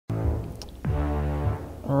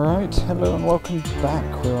Alright, hello and welcome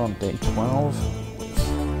back. We're on day 12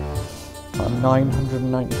 with our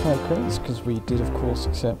 995 credits, because we did of course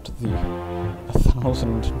accept the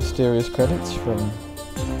 1,000 mysterious credits from,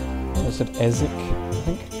 what was it, Ezek, I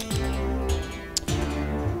think?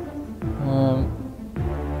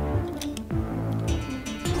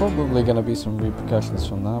 Probably gonna be some repercussions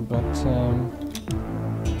from that, but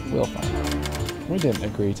we'll find out. We didn't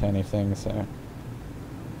agree to anything, so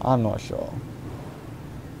I'm not sure.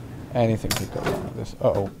 Anything could go wrong with this.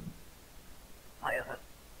 Uh-oh.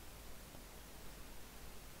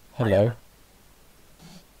 Hello.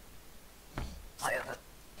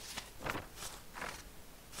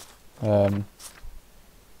 Right.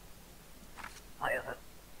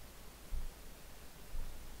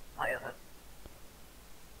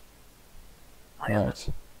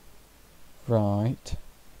 Right.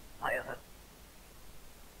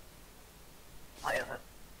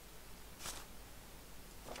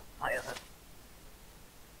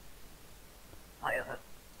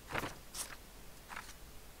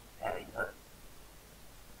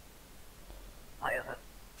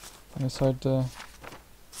 Yes, I'd,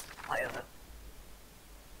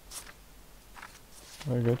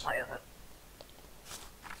 very good.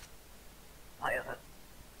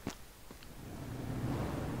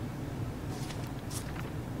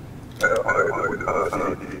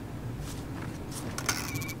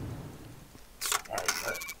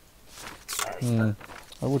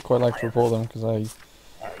 I would quite like to report them, because I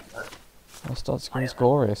start to get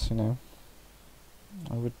glorious, you know.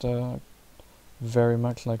 I would, very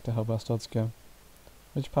much like to help our studs go.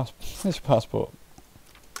 Where's your passport?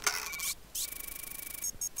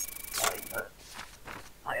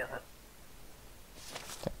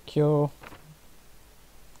 Thank you.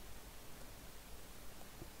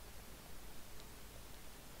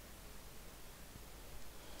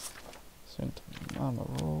 Send armor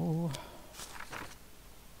roll.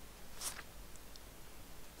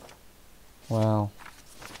 Well,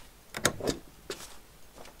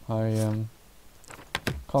 I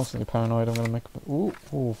constantly paranoid. I'm gonna make. Ooh,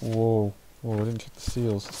 ooh, whoa, whoa! I didn't check the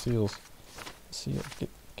seals. The seals. Seal.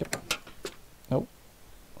 Get. Nope.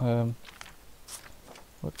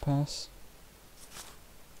 Work pass.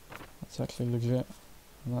 That's actually legit.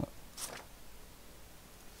 That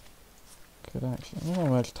could actually. I don't know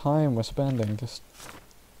how much time we're spending. Just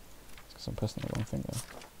because I'm pressing the wrong thing there.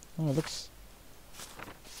 Oh, it looks.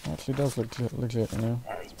 Actually, does look legit. You know.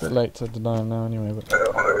 It's a bit late to deny them now, anyway. But.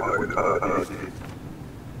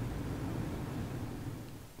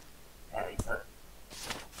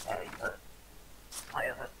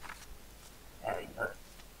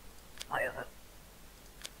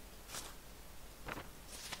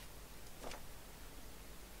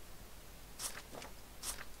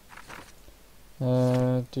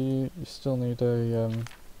 Do you still need a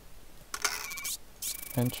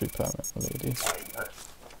entry permit, lady?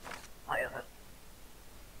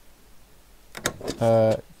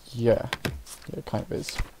 Yeah. Yeah, it kind of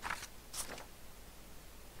is.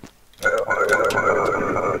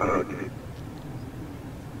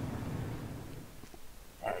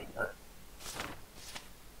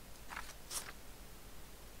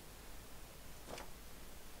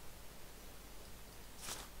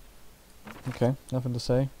 Okay, nothing to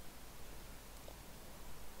say.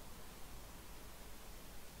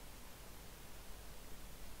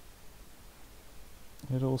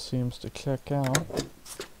 It all seems to check out.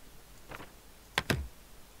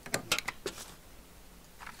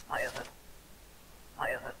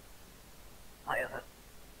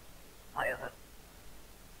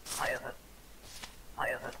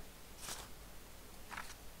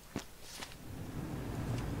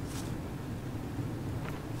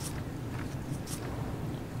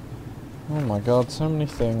 Oh my god, so many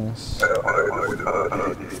things to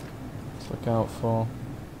look out for.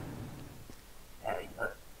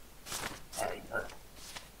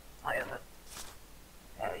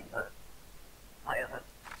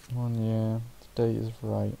 One year, the date is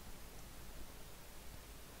right.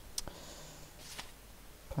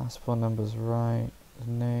 Passport number's right, the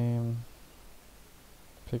name,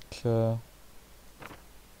 picture.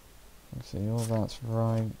 Let's see, all that's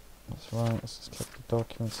right. That's right, let's just click the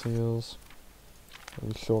document seals. All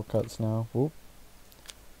these shortcuts now. Whoop.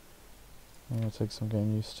 I'm gonna take some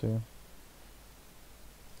getting used to.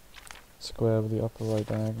 Square with the upper right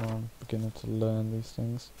diagonal. I'm beginning to learn these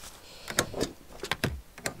things.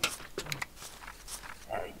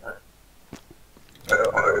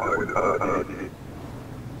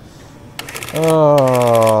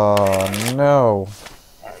 Oh no.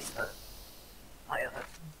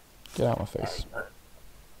 Get out of my face.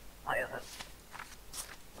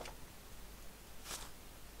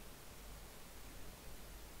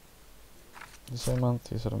 Did you say a month?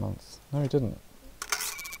 You said a month. No, he didn't.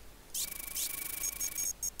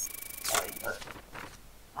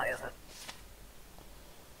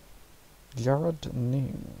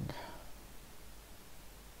 Gardening.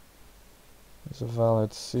 These are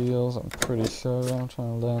valid seals, I'm pretty sure. I'm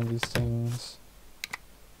trying to learn these things.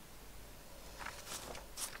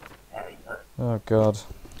 Oh god.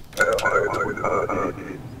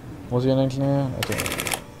 Was he an engineer? I don't know.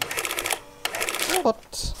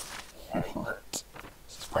 What? What?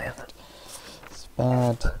 It's bad. It's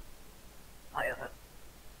bad.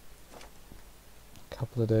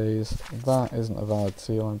 Couple of days. That isn't a valid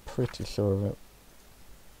seal, I'm pretty sure of it.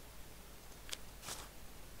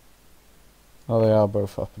 Oh, they are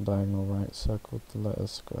both up and diagonal, right? Circle the letters,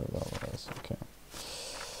 square the letters. Okay.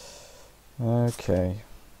 Okay.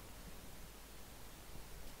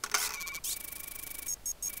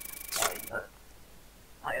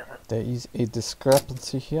 There is a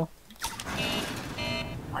discrepancy here.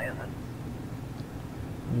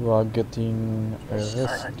 You are getting arrested.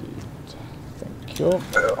 Thank you.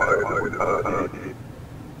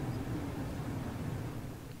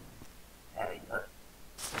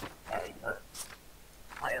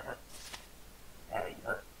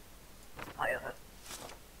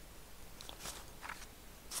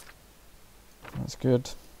 That's good.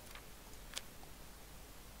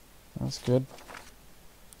 That's good.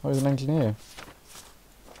 Oh, he's an engineer.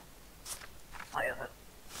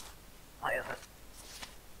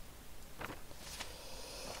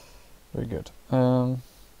 Very good.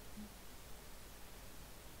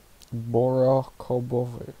 Bora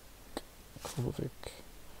Kobovic.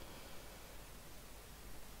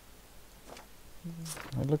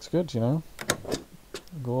 It looks good, you know.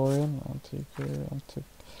 Gorian,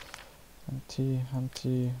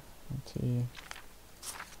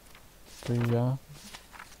 Gria.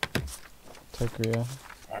 Tegria.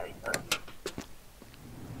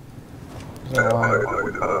 I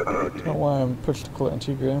don't know why I'm pushed to call it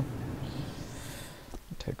Antigria.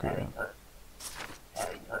 Tegria.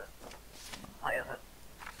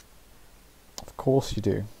 Of course you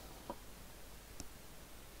do.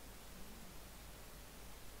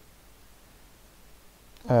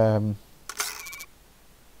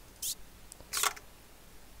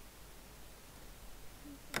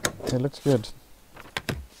 It looks good.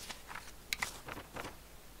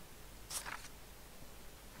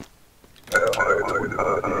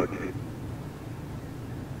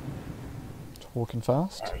 Talking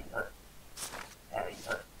fast.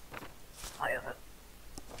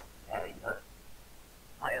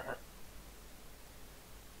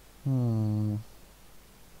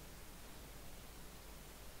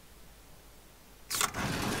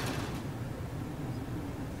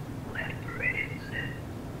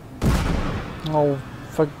 Oh,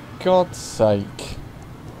 for God's sake.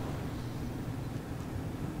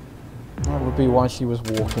 That would be why she was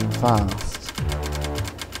walking fast.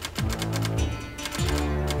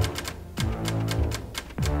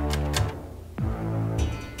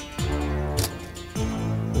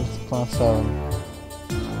 This is class 7.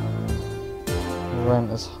 The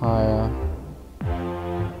rent is higher.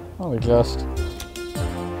 Only just.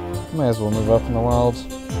 May as well move up in the world.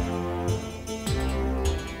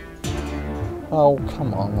 Oh,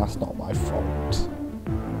 come on, that's not my fault.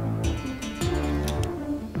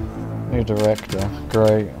 New director,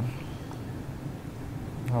 great.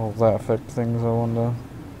 How will that affect things, I wonder?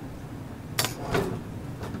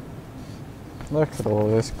 Look at all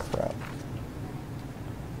this crap.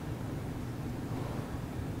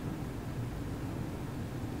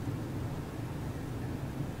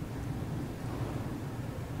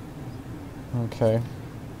 Okay.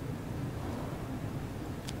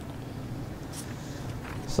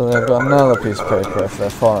 So they've got another piece of paper if they're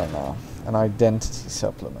foreign now. An identity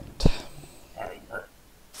supplement.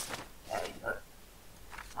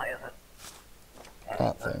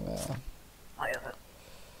 That thing there.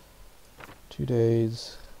 2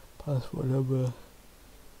 days. Passport number.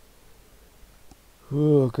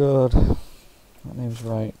 Oh god. That name's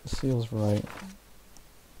right. The seal's right.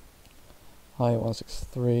 Height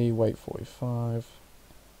 163, weight 45.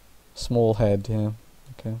 Small head, yeah.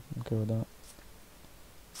 Okay, I'll go with that.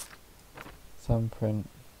 Thumbprint.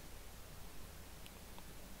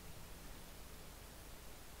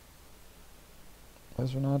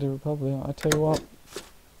 Where's Renardi Republic? I tell you what,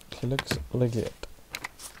 she looks legit.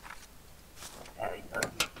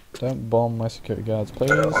 Don't bomb my security guards,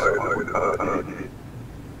 please.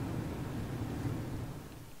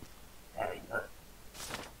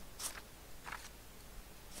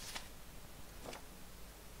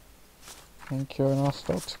 Think you're in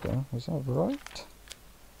Antarctica, is that right?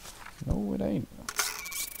 No, it ain't.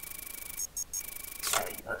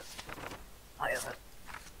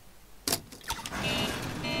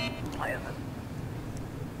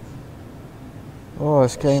 Oh,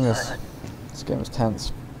 this game is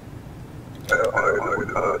tense.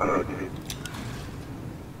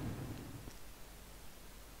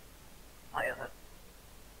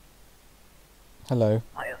 Hello.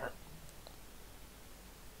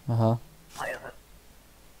 Uh-huh.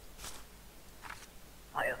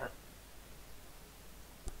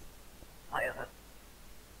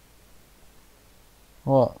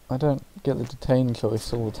 What? I don't get the detain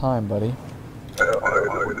choice all the time, buddy.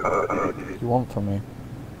 What do you want from me?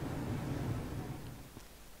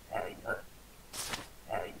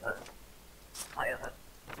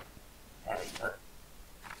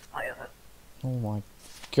 Oh my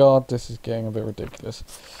god, this is getting a bit ridiculous.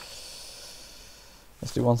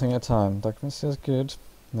 Let's do one thing at a time. Document says good.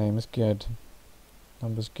 Name is good.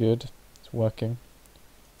 Number's good. It's working.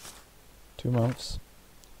 2 months.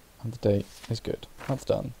 And the date is good. That's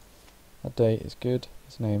done. That date is good.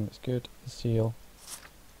 His name is good. His seal.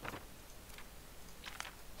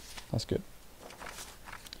 That's good.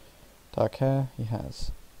 Dark hair, he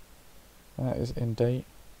has. That is in date.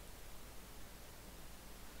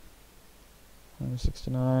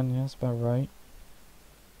 169, yeah, that's about right.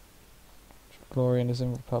 Glorian is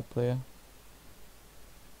in Republia.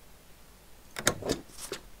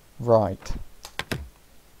 Right.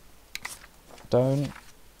 Don't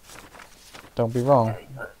be wrong.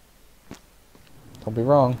 Don't be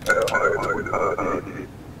wrong.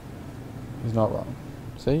 He's not wrong.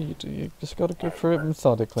 See, you just got to go through it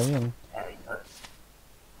methodically, and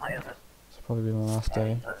it's probably be my last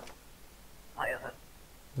day.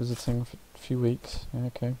 Visiting for a few weeks. Yeah,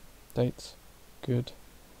 okay. Dates, good.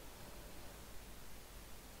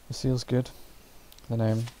 The seal's good. The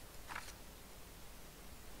name.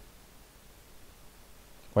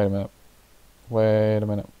 Wait a minute. Wait a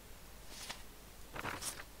minute.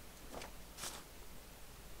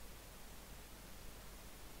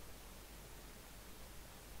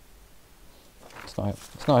 It's not him.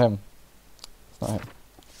 It's not him. It's not him.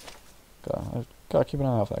 I've gotta keep an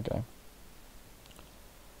eye out for that guy.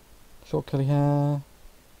 Short curly hair.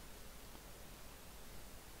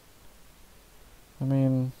 I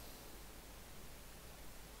mean,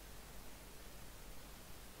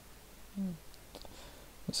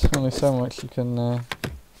 there's only so much you can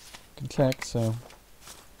check, so.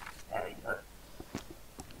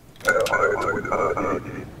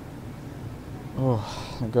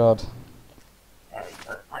 Oh my god.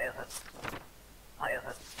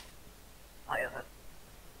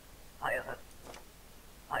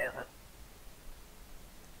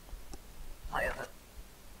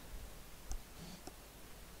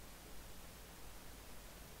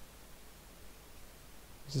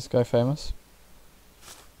 Is this guy famous?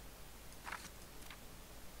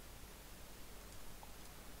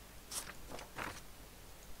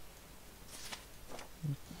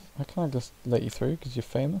 I can't just let you through because you're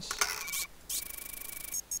famous.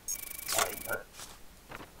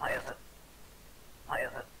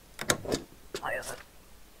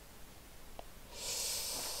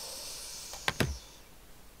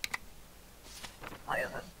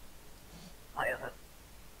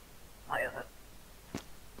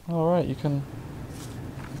 Alright, you can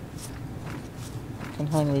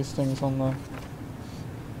hang these things on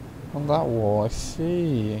that wall, I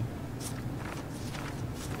see.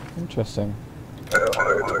 Interesting.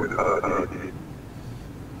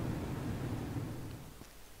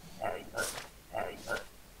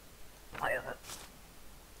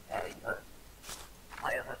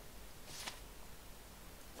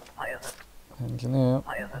 Engineer.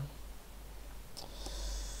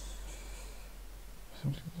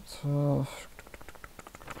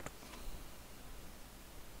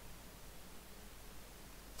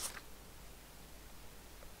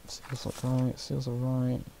 Seals look right, seals are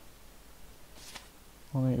right.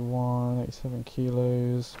 181, 87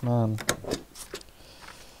 kilos, man.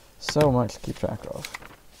 So much to keep track of.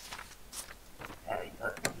 I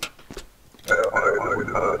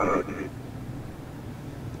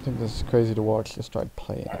think this is crazy to watch, just try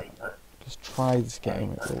playing it. Just try this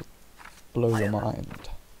game, it will blow your mind.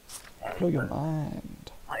 Blow your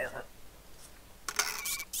mind.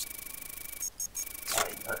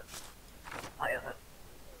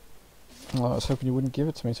 Oh, I was hoping you wouldn't give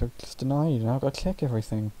it to me, so I just deny you. Now I've got to check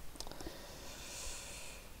everything.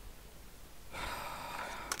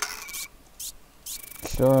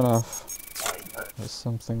 Sure enough, there's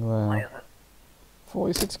something there.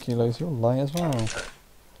 46 kilos, you're light as well.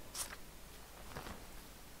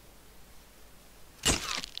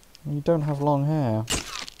 You don't have long hair.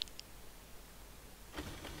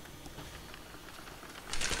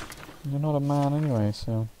 You're not a man anyway,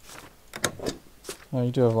 so... Oh,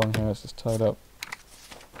 you do have long hair, it's just tied up.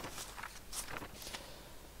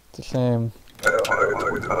 a shame.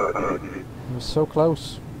 It was so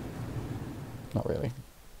close. Not really.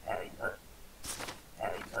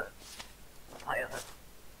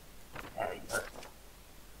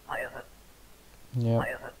 Yep.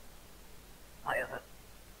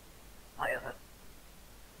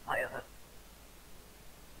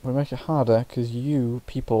 We make it harder because you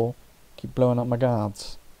people keep blowing up my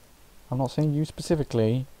guards. I'm not saying you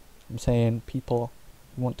specifically, I'm saying people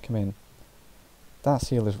who want to come in. That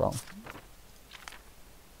seal is wrong.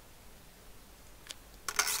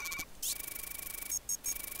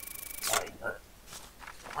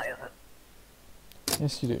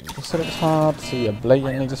 Yes you do. You said it was hard, so you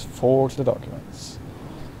blatantly just forged the documents.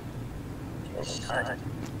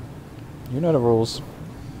 You know the rules.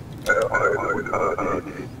 How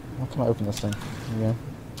can I open this thing? Yeah.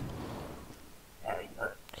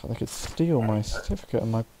 God, they could steal my certificate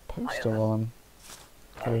and my poster while I'm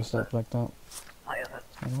closed up like that.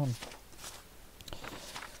 What's going on?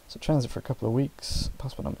 So transit for a couple of weeks.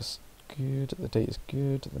 Passport number's good. The date is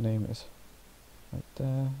good. The name is right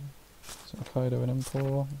there. So Hokkaido and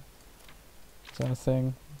import. Is that a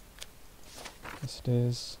thing? Yes it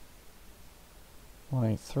is.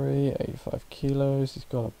 183, 85 kilos. He's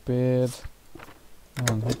got a beard.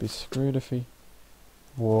 Man, he'd be screwed if he...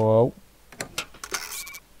 Whoa.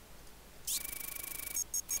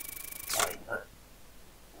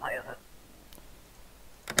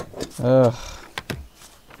 Ugh.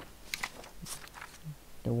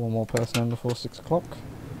 Get one more person in before 6 o'clock.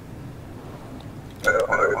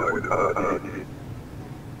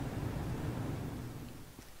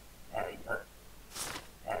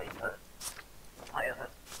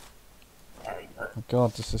 Oh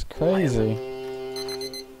god, this is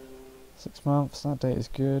crazy. 6 months, that date is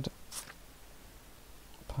good.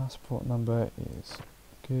 Passport number is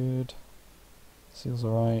good. Seal's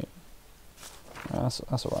alright.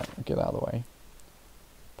 That's alright, get out of the way.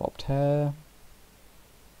 Bobbed hair.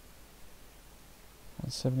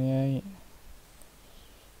 178.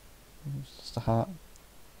 It's just a hat.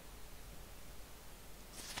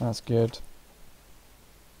 That's good.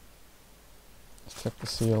 Let's check the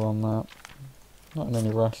seal on that. Not in any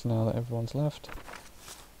rush now that everyone's left.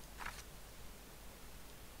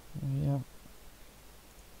 Yeah.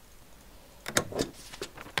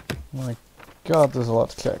 My god, there's a lot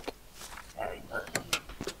to check.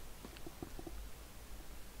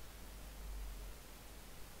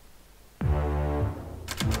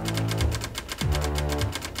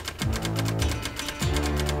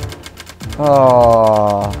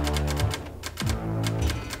 Oh.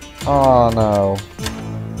 Oh no.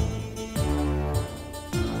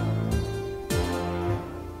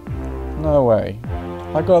 No way.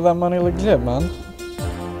 I got that money legit, man.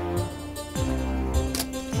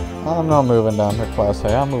 I'm not moving down to class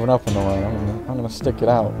A, I'm moving up in the way. I'm gonna stick it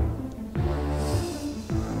out.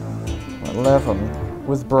 11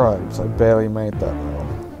 with bribes. I barely made that though.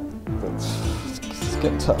 But it's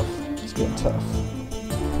getting tough. It's getting tough.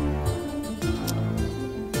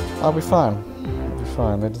 I'll be fine. I'll be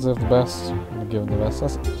fine. They deserve the best. I'm gonna give them the best.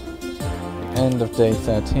 That's end of day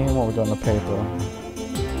 13. What we got on the paper?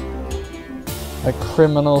 A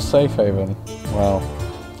criminal safe haven. Well.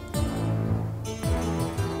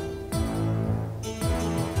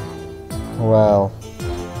 Well.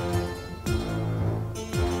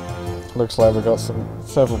 Looks like we've got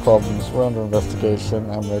several problems. We're under investigation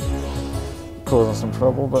and we're causing some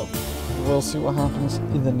trouble, but we'll see what happens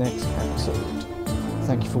in the next episode.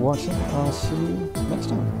 Thank you for watching. I'll see you next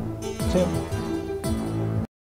time. See ya.